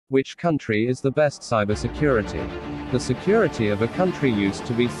Which country is the best cybersecurity? The security of a country used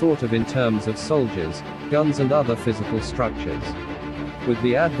to be thought of in terms of soldiers, guns and other physical structures. With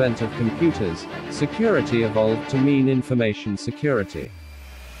the advent of computers, security evolved to mean information security.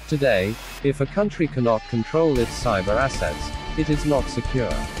 Today, if a country cannot control its cyber assets, it is not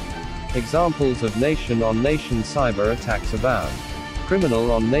secure. Examples of nation-on-nation cyber attacks abound.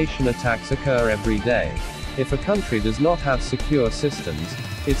 Criminal-on-nation attacks occur every day. If a country does not have secure systems,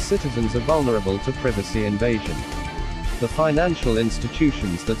 its citizens are vulnerable to privacy invasion. The financial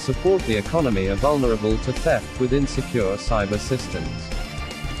institutions that support the economy are vulnerable to theft with insecure cyber systems.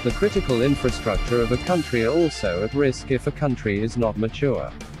 The critical infrastructure of a country are also at risk if a country is not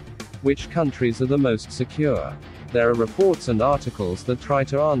mature. Which countries are the most secure? There are reports and articles that try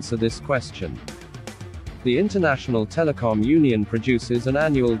to answer this question. The International Telecom Union produces an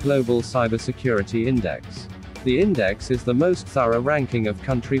annual global cybersecurity index. The index is the most thorough ranking of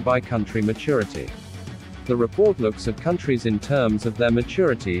country-by-country maturity. The report looks at countries in terms of their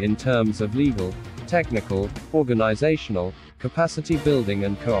maturity in terms of legal, technical, organizational, capacity building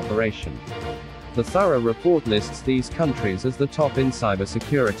and cooperation. The thorough report lists these countries as the top in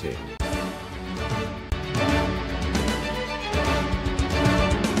cybersecurity.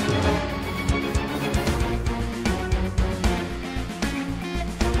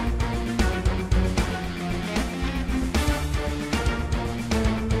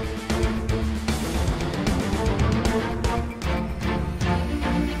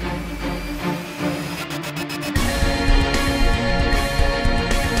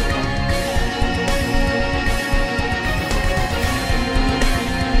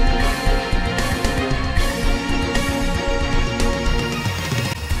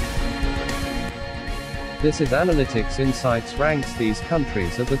 This is Analytics Insights ranks these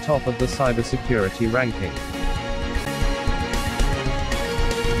countries at the top of the cybersecurity ranking.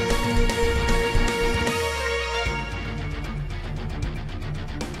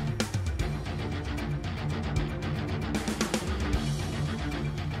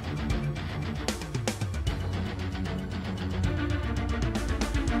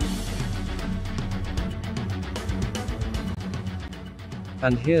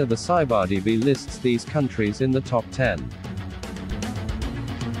 And here the CyberDB lists these countries in the top 10.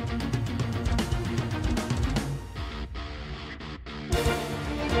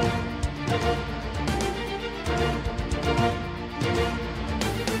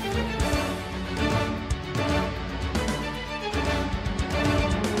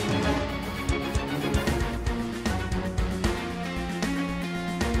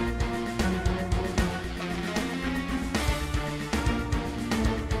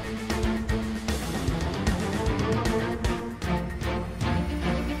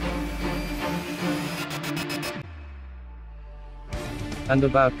 And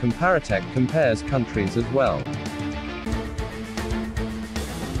About Comparatech compares countries as well.